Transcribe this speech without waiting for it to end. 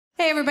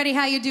Hey everybody,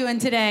 how you doing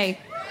today?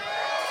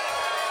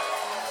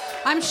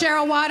 I'm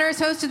Cheryl Waters,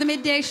 host of the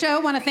Midday Show. I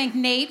want to thank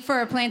Nate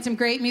for playing some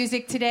great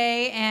music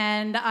today,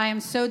 and I am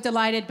so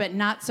delighted but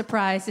not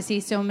surprised to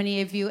see so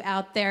many of you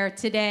out there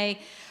today.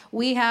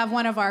 We have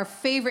one of our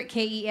favorite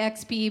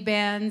KEXP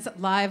bands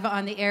live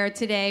on the air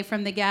today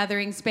from the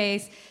Gathering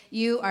Space.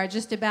 You are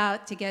just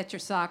about to get your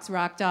socks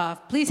rocked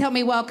off. Please help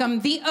me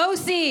welcome the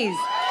OCs.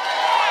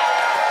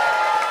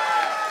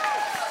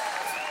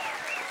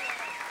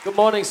 Good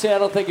morning,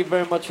 Seattle. Thank you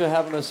very much for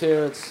having us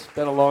here. It's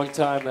been a long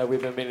time that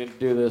we've been meaning to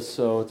do this,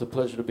 so it's a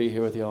pleasure to be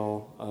here with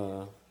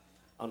y'all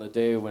on a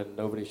day when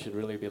nobody should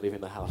really be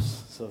leaving the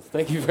house. So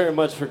thank you very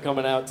much for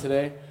coming out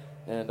today,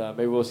 and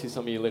maybe we'll see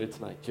some of you later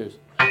tonight. Cheers.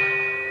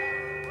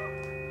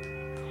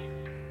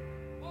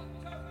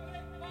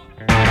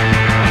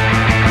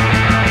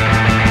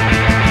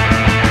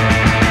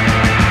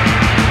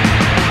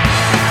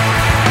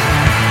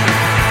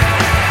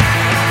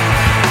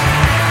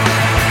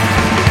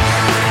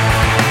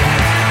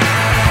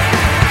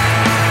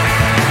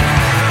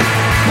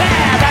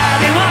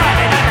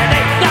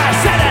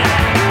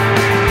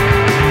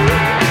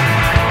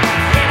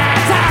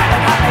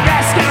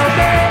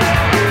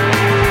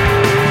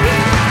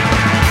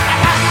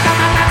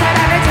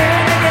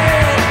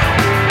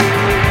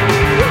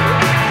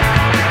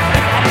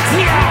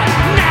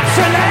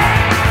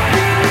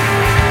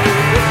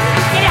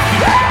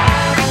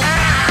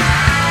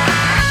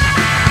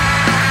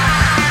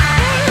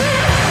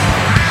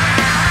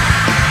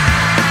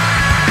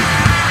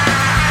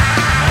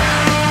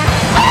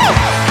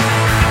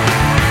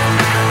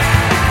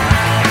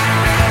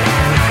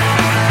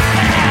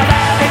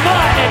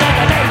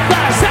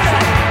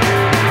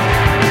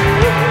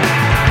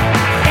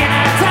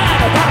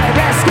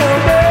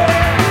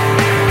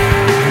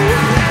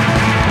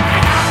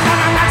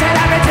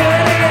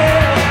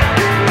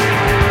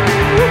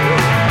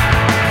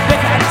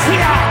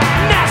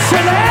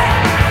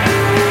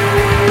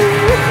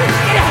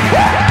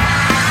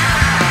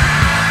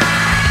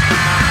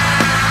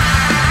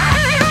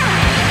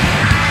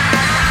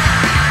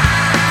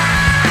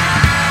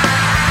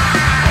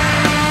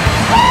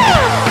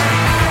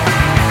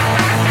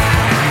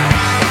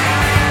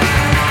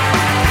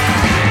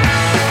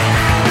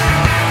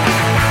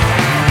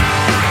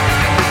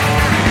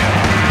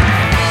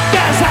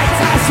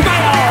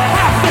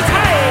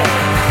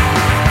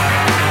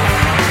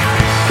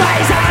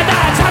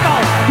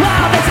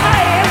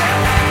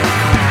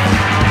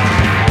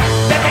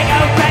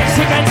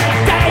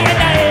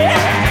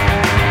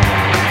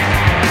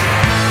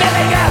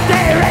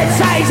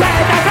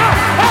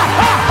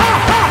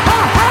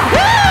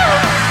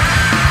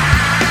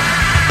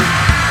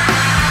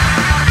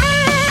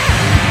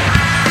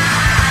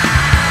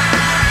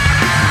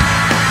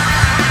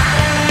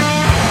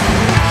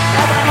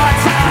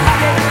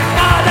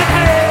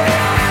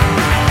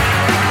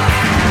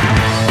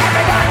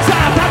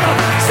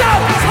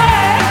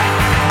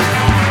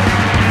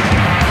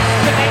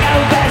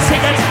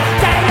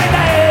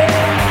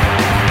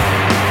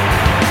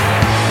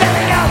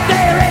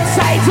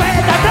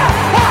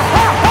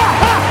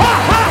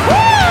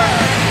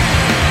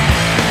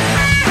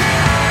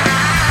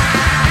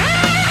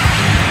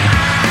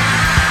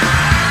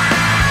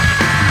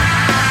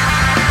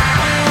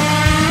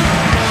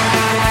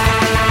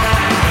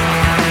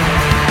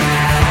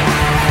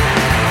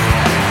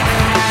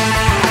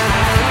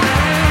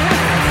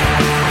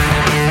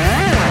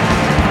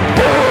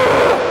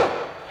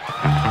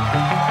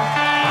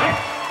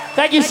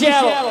 Thank you,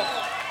 Seattle.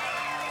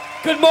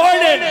 Good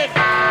morning.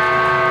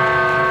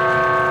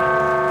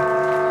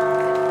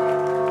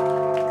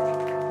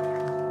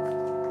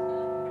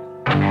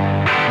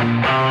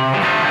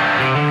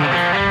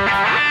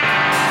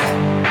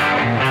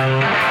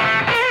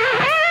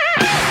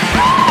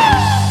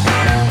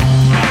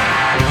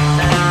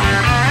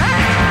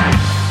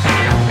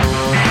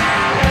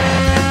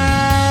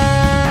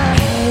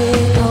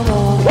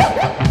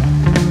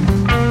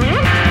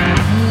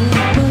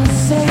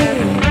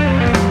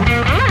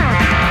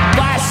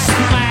 What's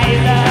my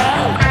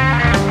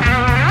love?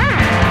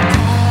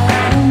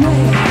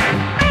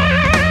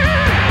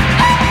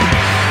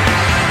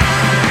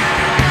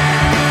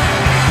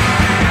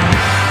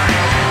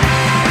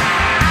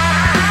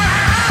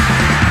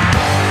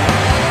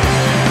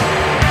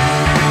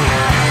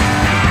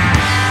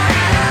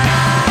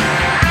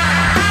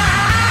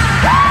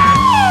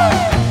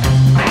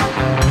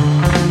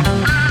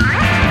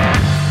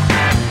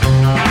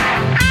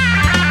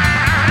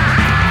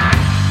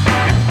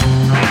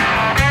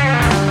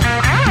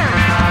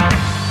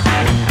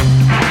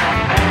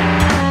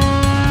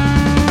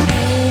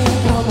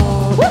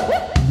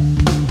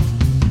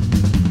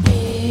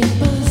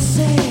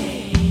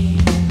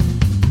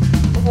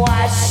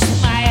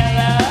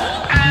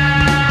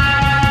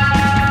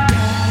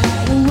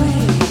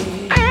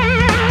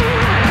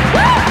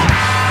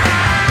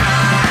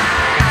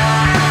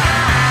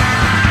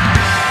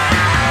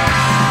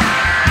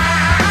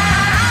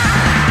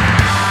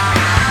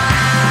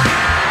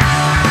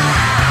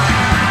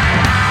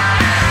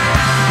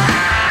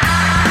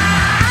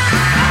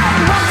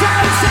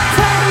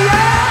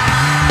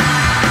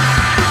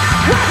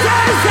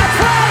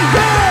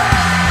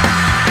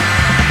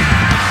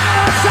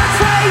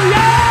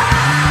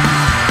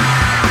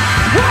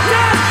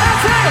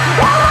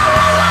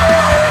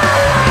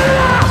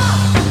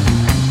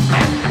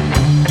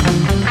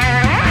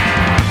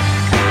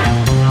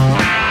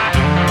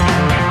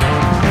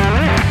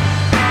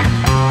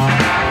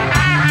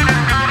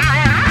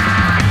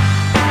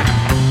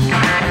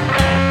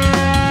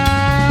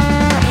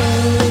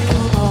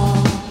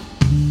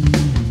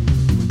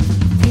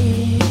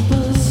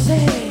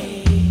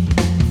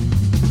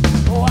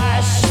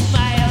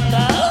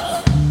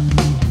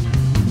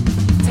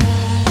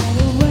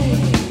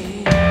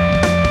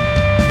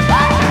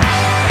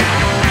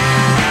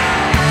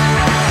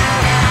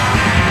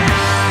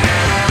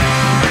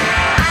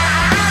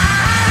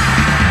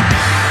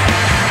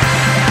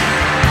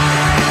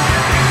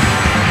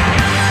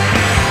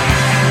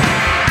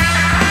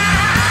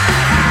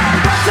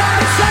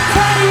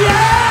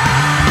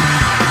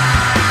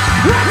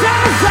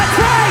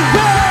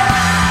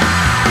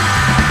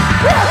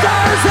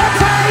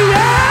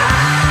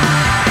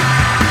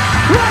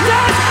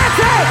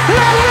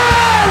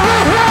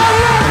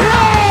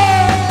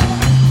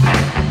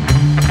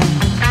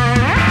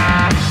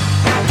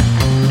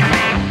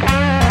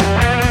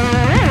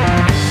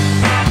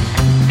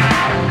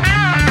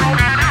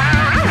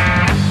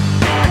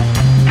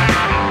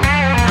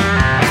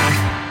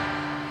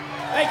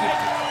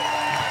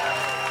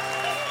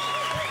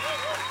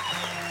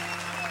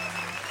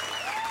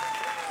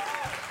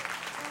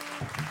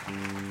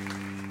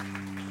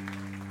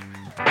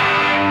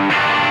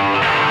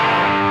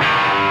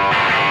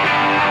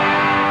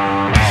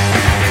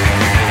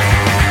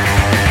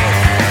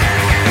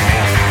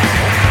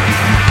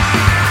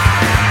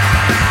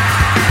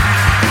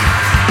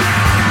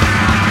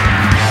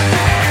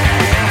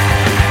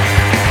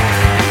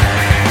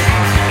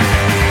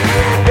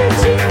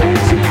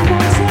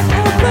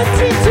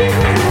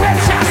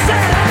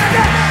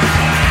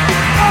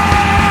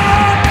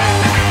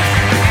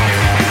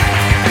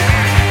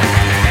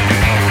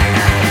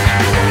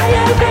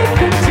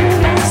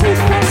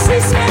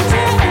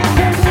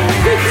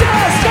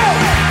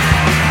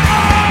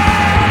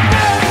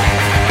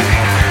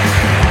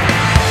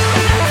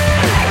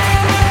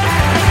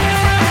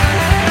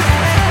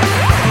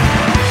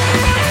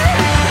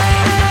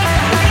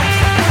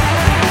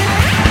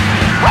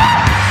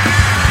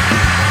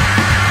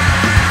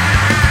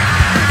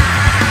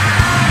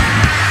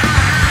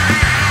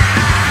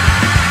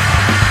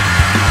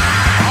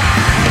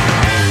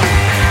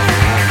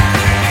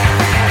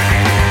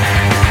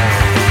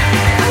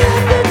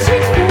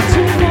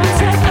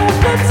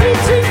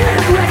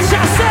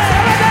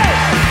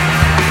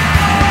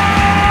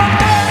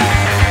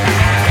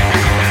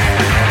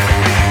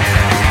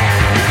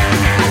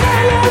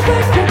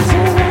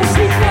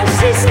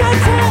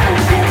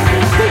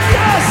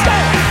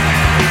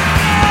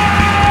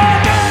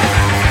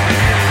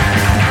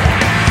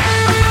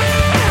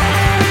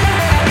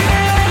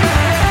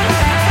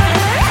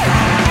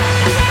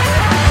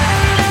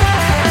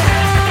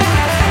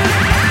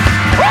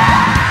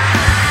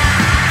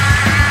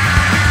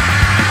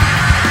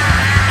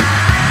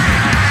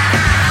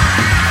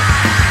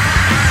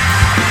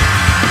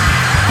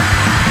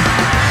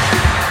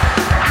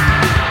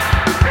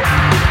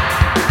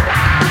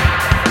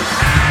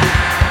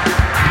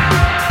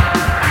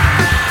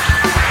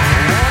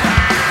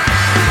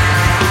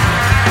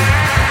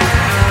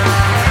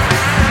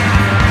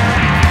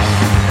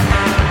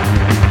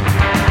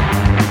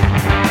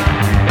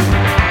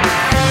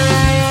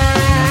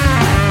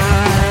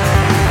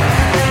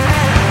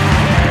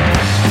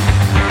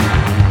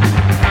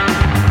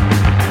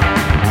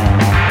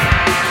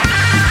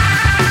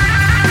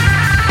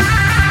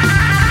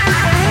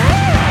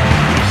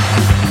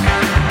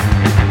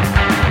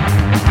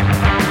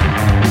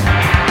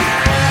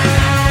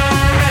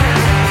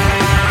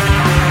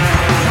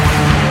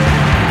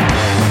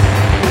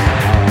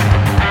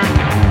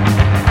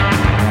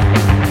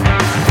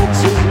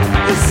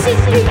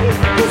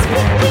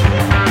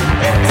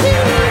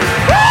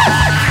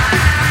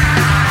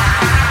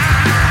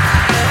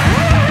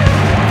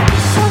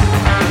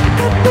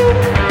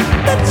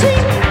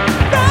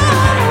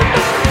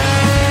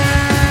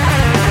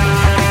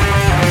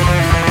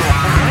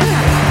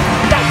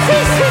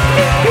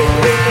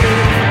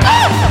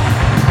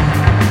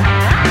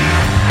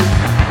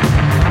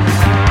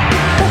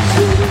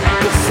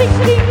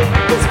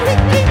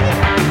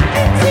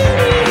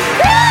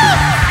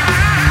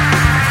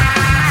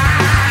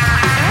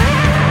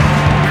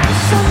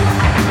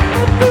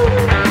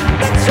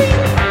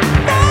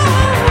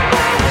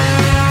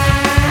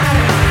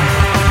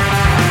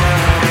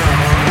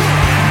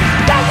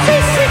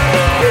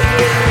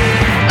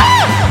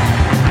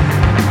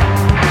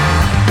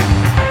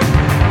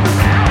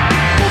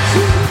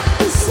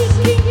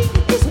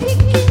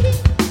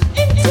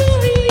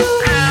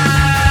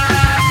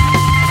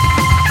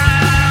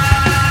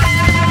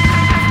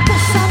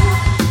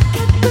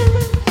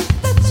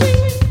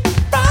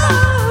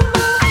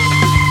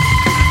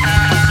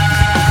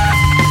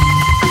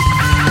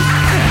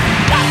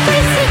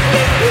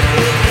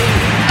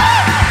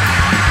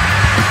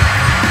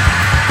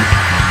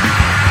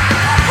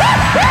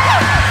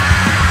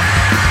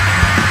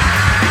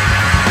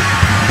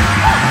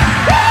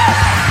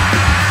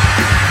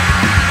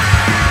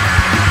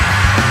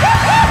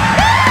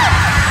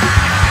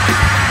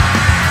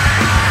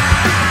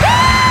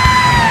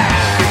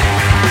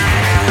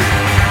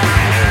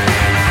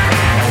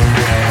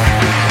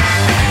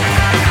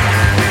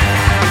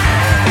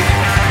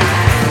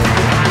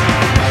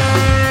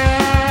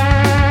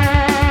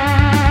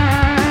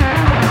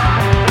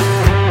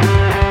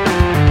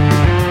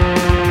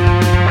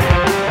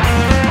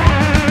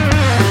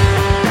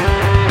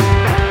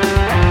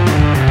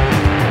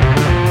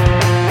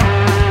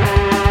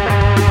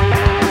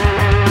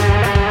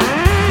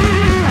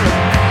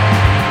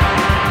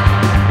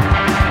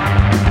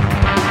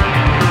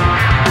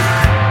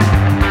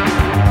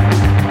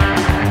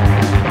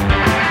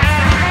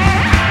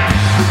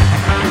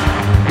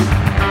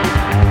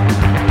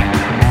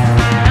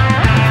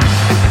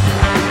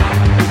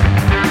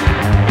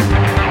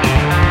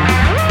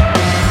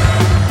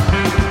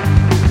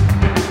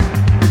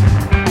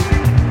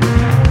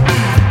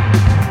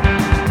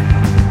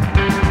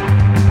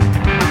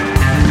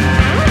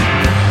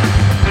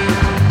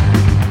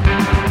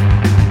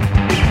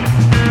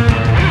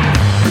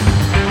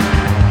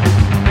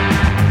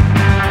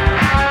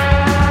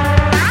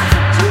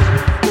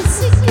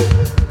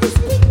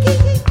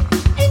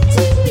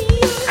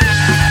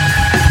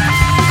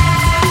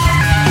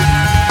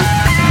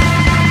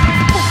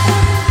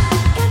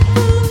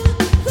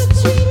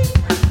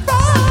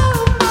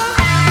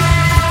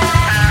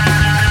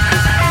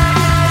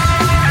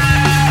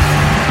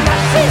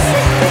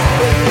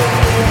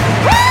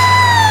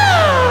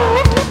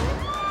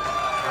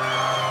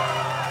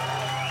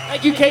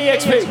 Thank you,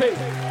 KEXP.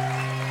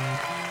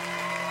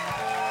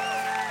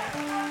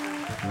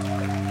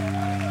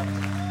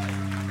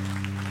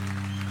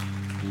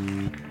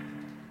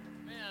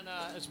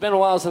 It's been a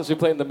while since we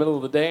played in the middle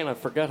of the day, and I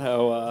forgot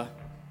how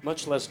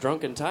much less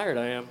drunk and tired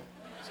I am.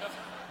 So,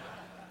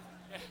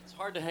 yeah, it's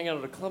hard to hang out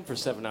at a club for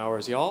 7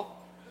 hours, y'all.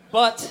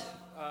 But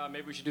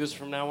maybe we should do this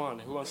from now on.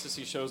 Who wants to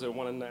see shows at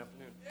 1 in the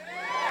afternoon?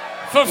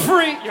 For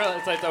free!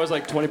 It's like, that was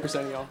like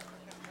 20% of y'all.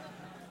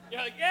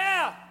 You're like,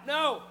 yeah!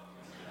 No!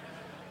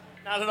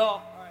 Not at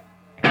all. All right.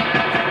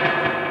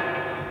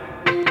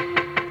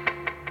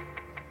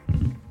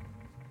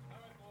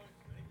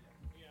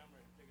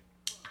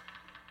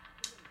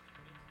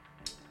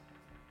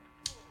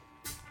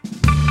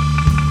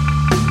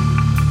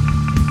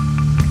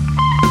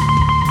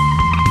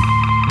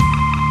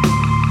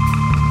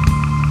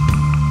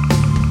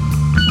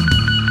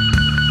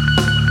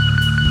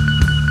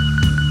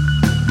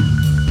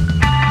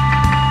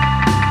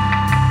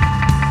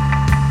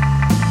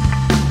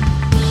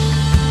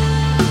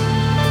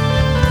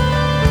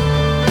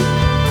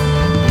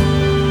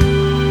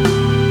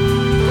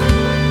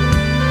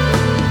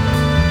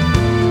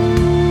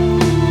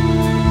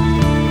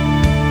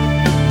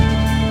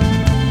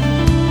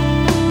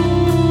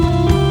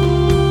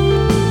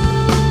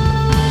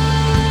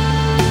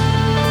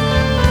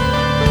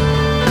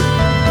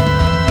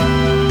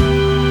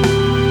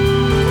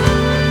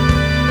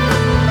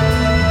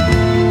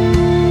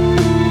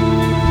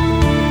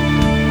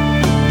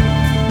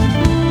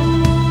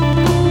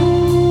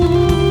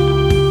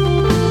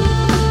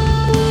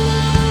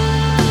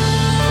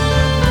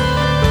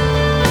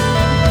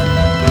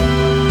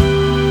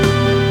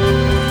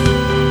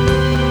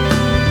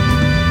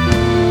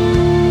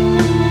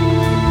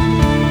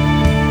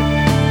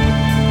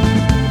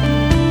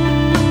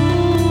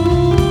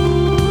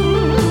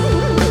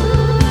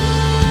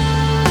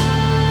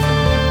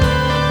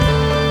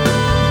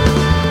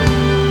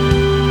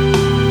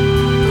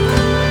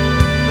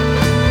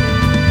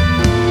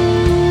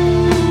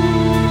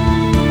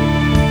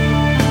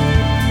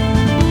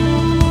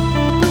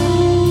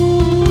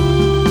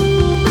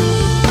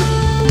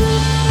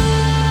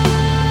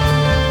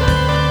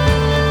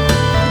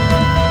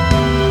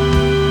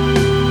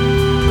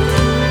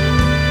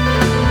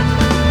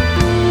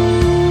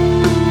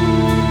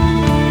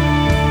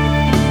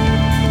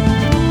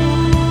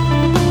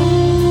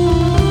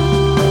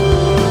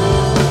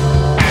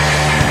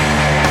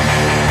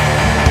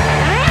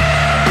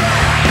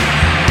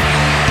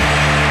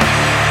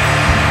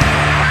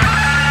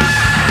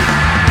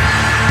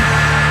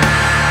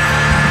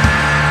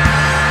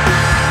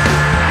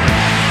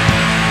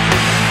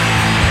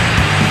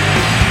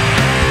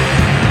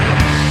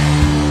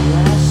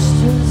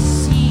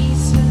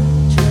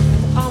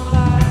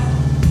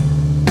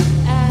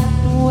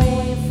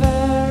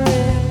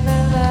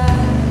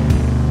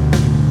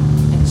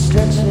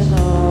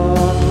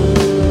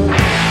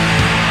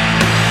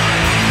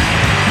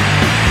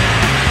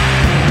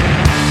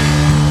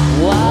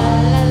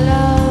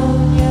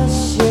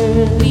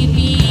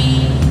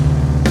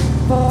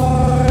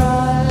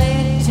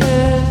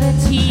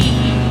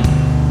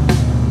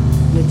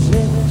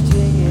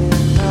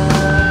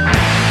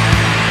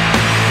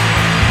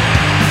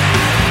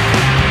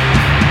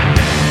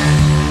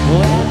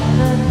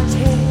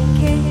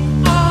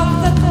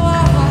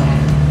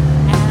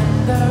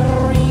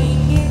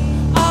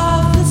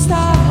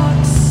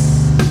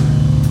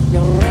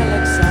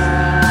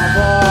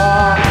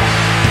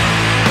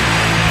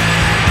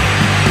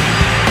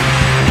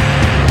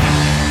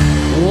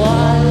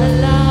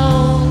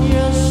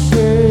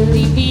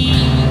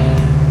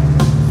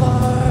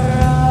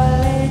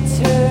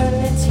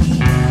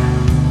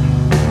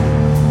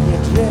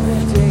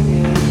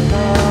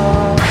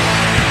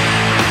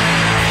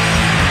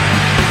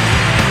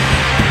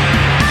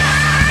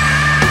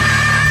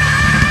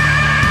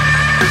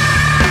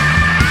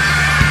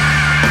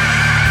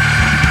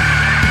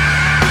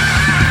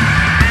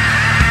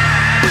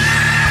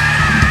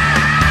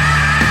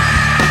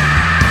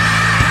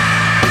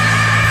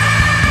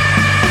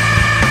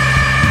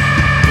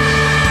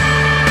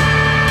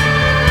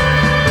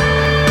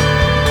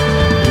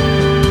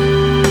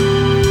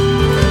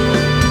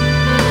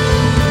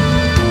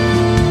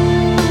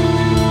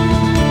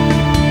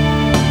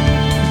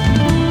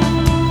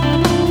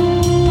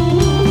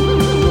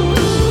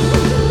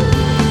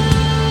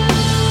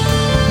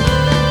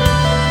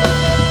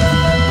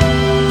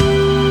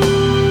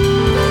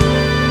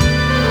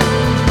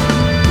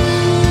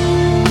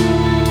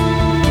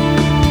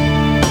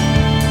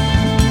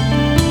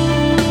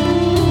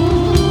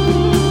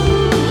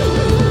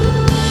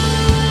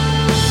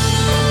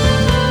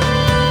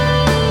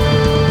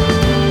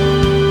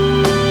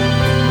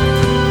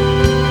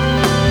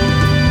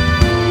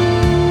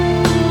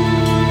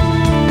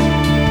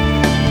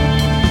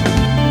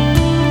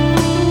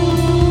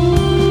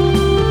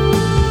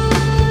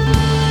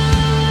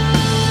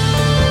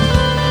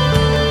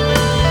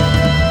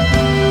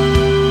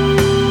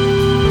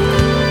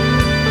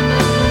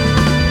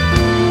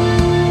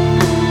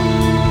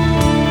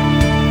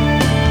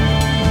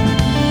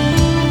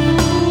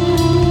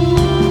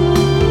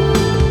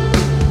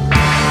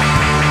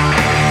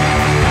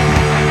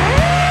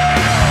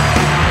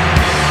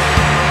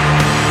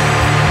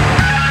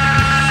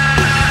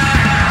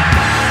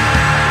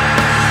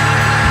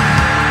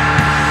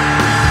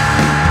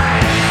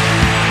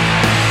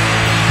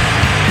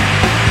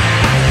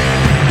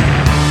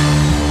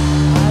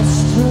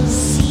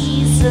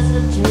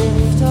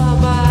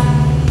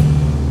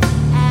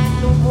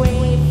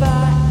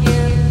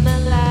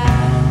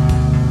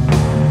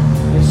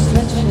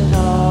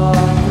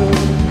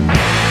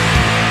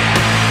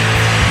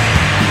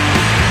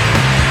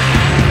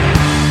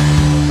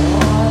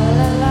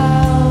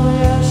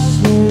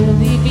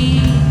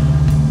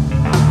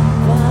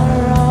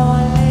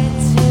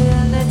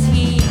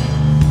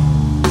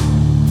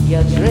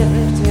 You're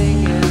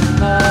drifting in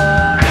the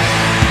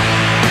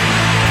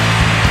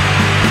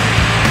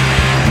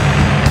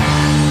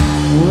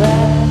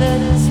when the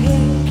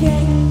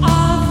ticking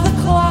of the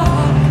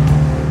clock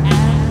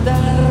and the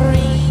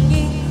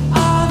ringing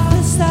of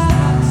the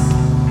stars,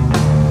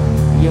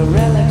 your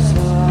relics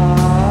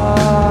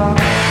are.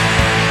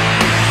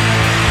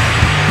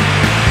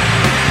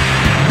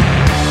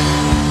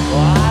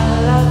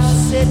 While love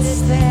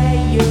sits there,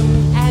 you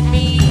and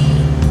me,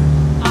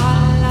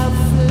 our love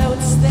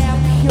floats there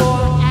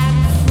pure and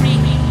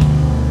free,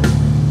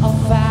 oh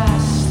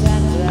vast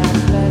and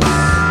endless.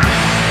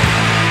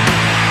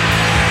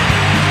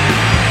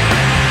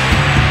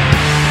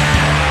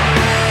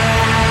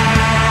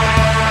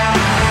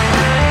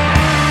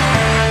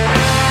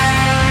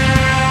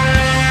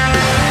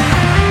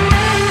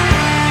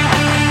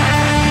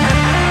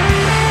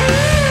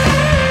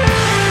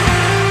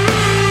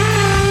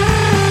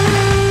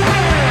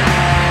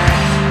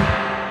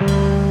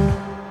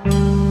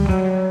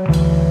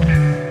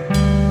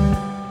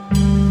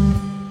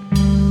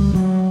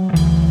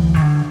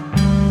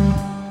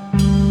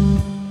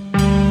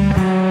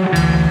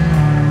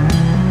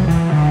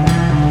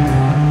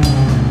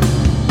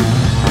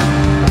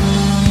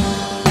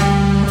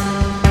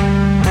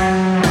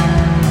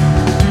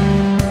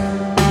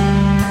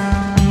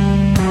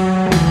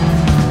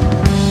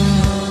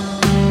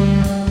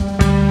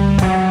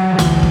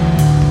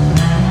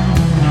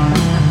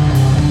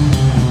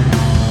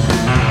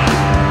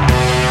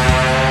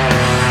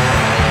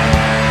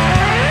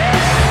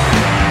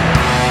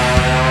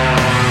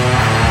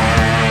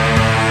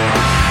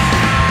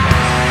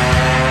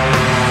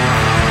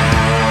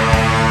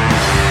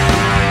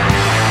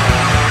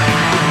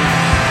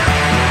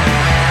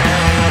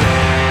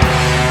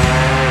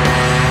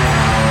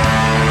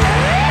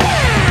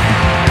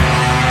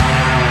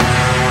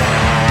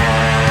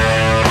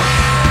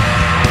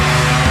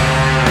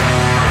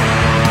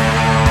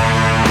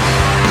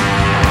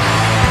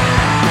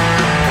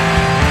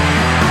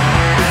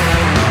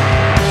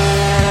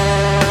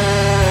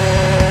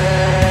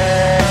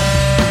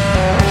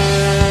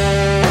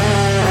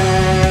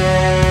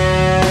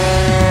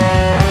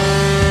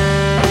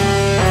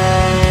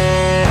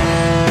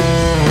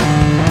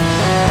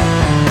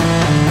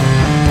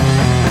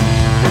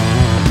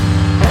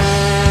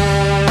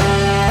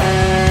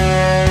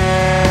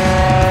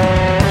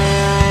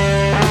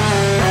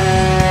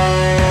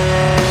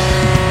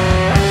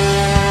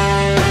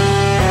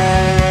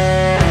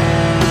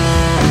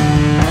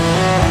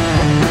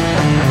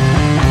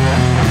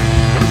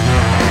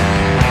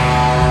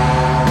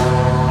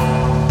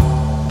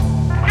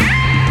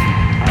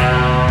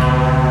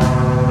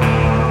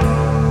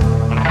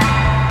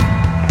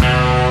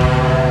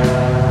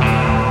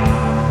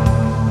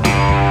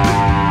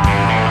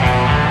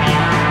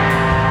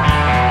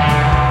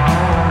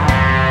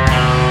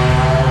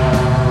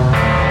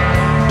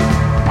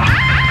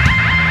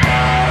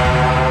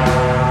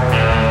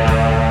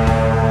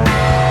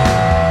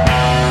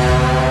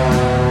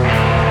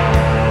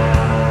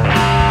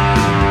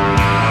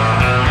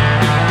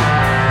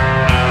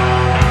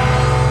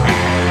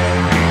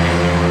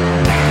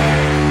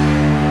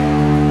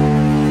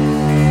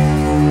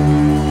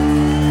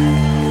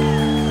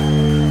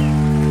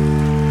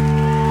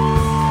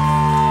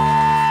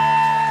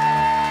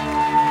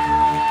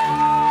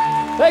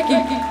 Thank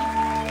you.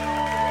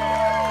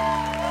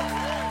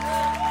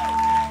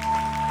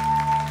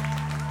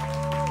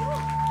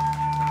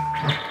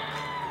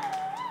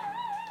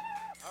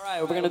 All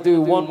right, we're going to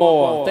do one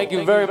more. Thank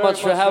you very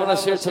much for having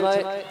us here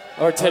tonight,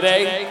 or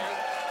today.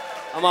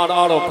 I'm on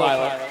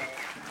autopilot.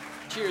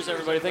 Cheers,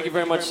 everybody. Thank you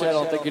very much,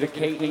 Settle. Thank you to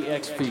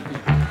KEXP.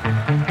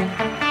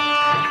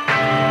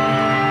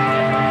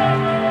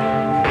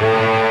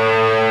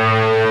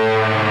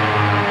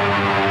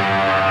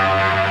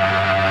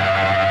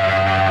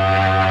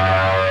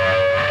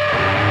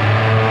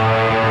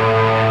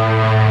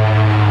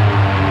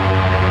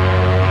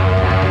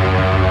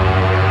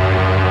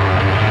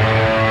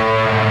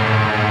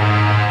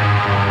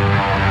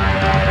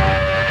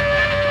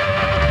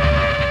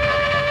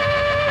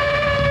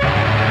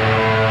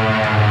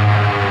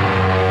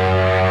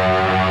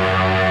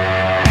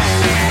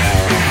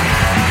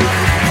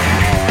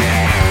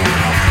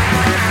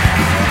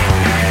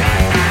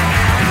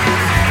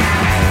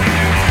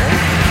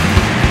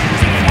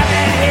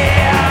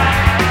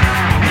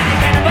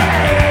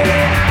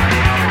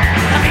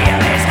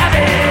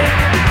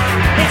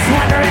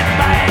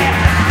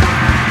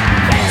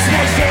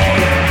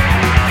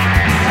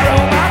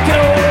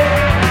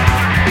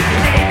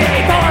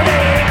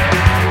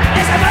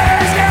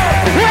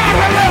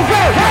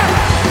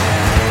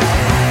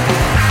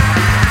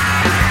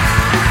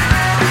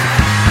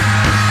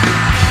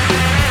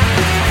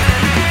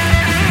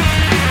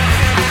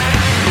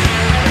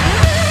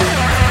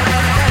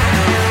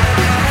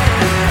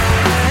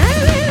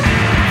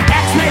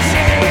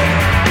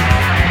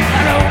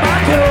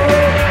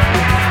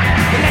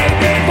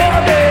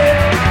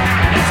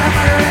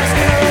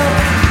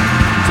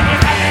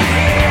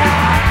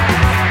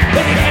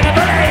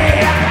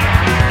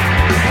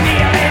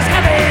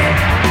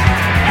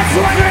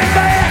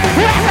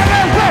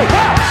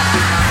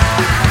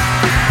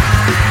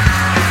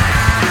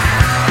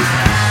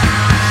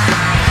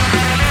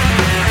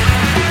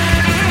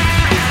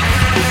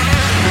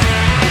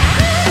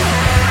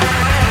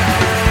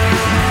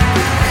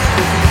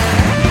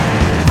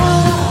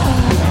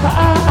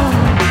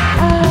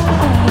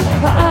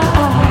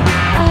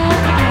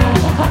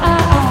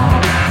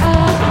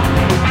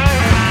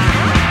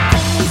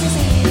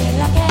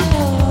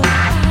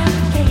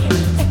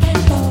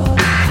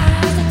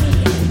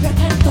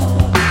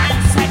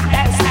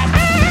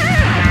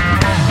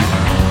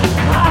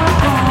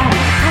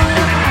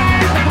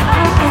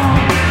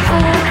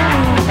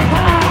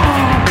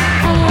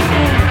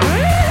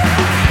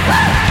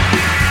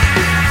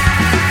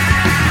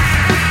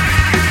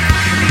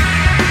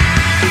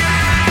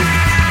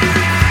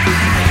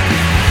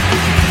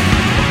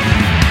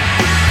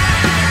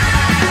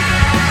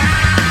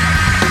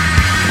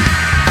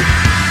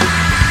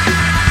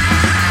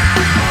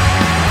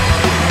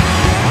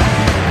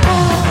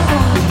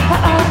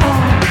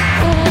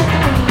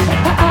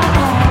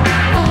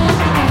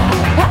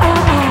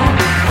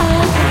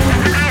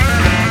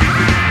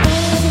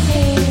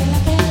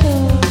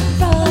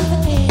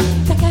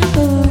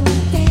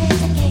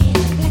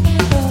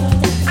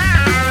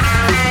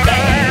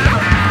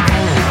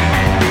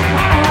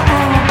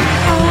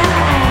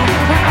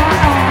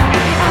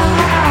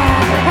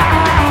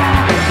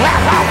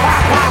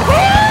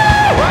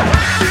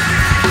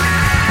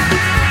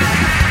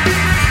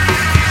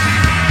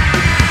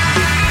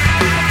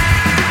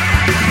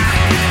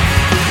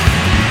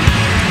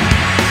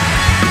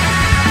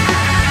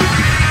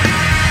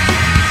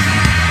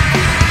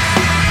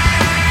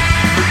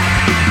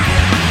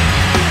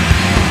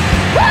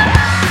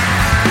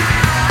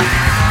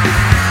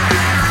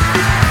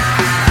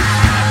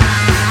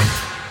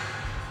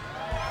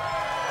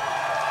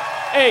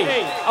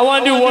 Hey, I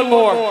want to do one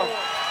more.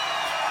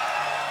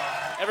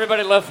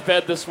 Everybody left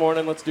bed this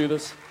morning. Let's do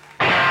this.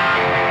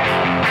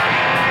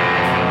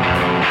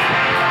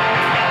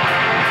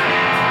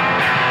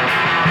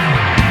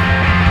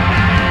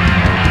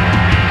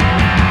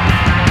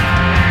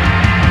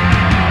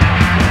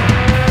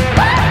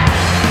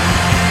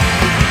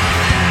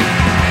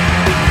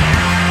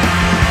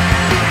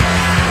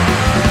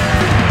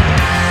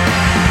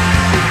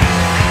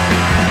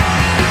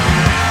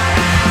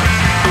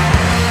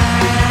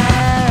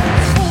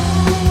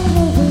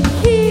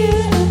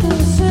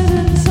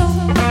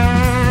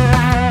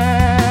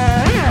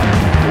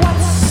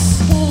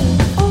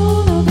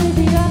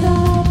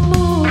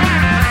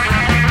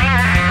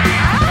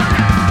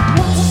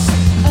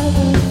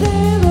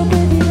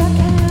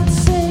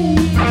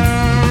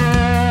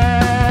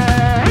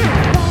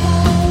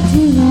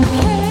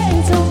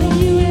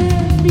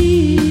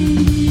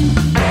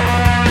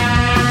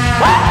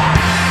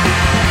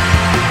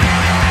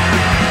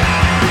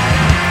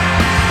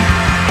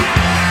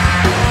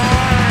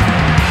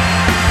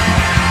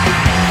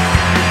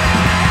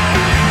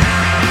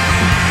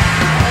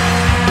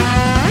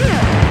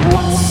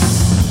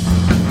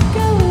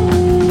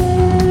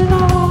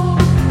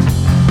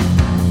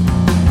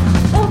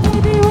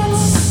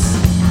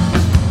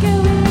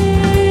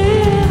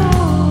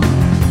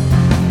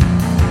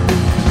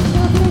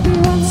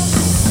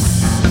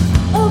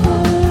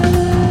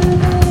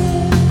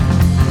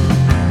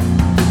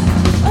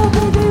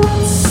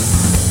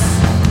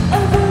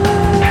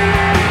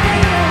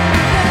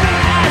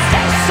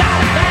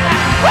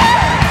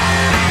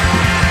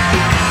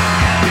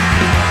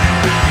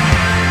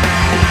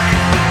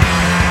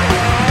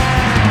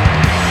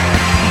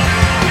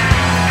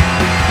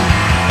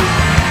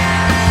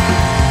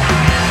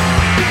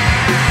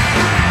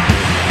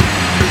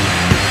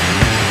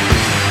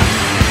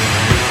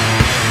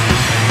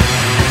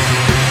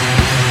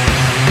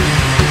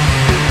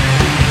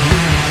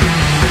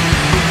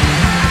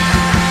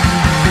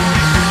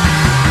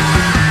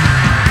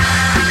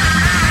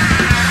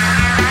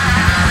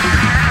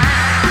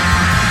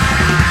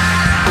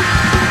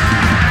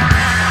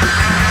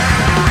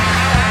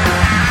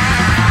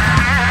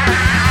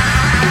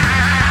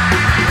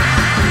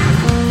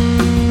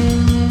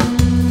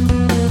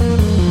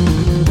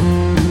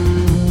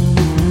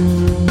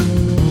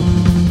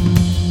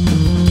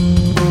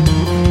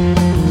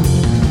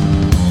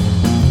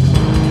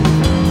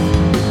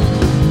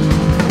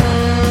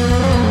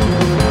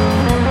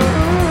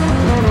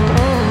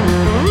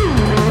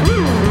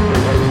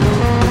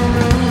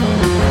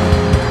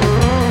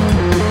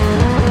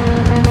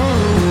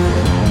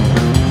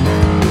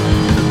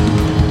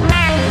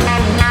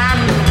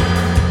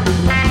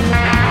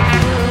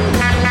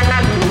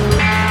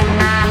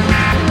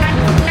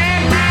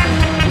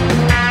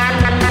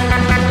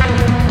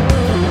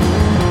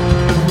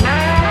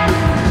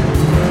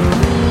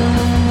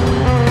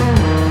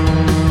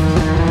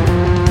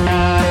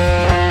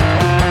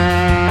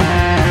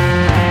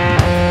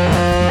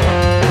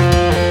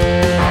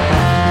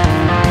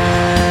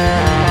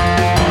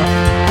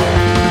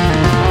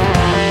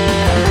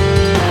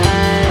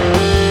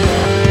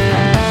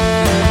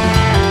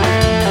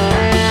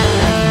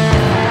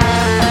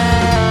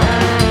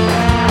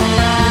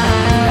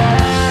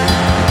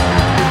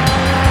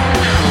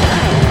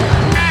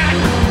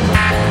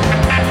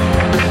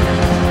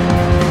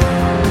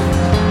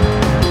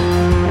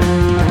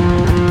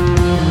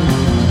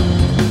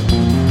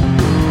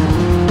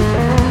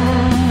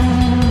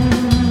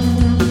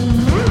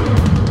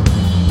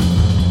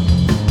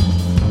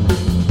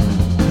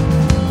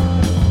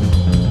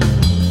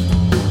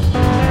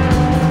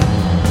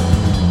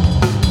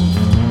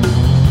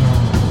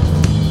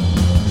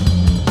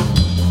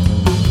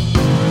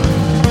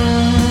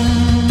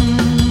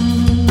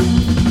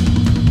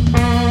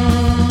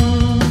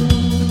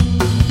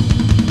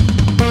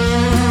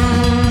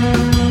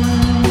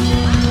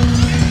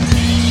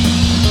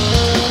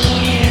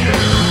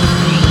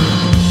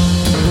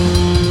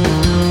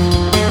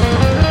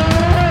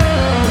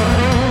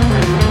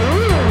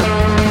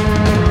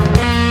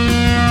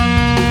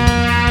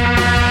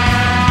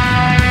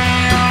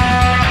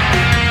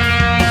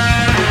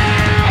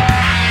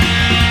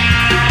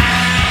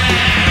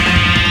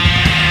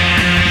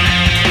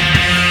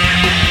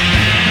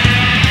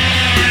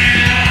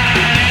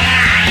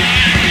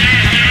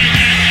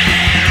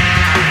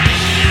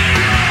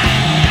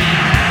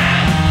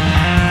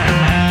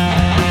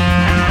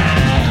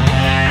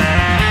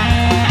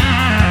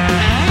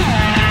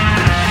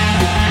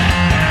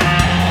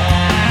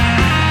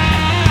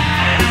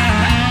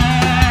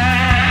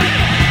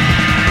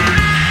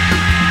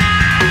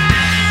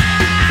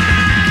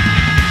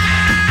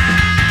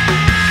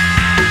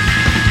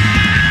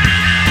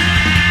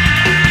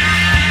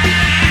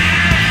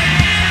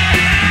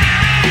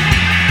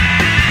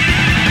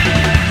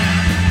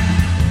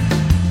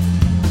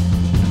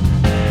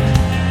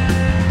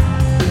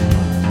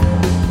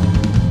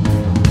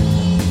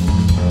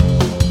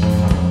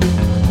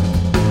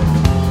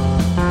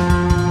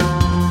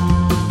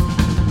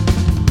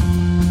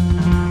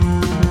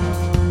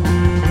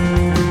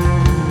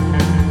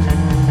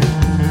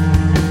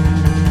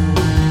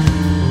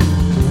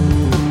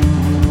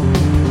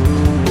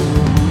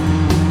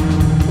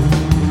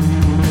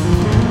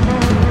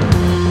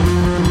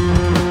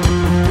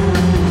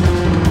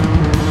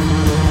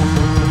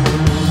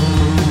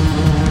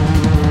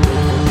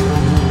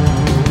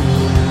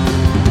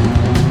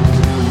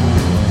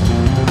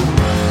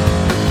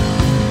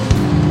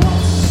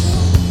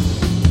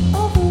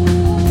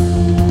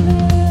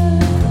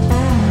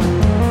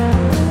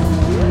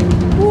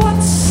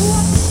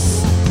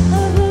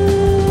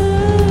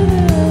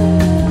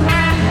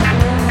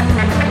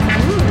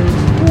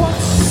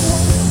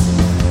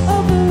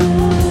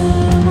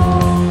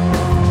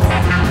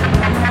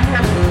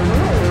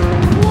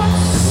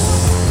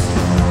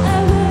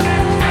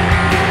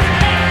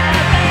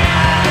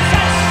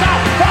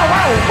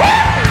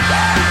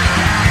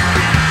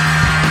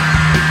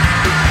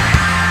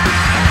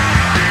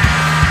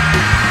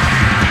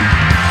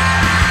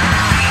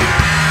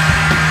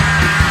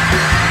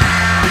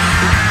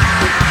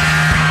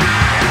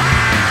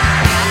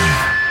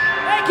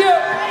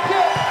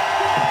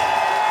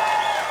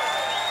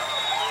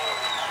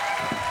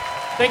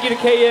 Thank you to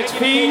KEXP.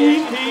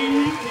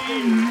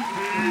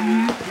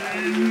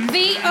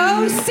 The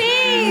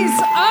OCs!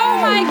 Oh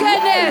my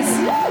goodness!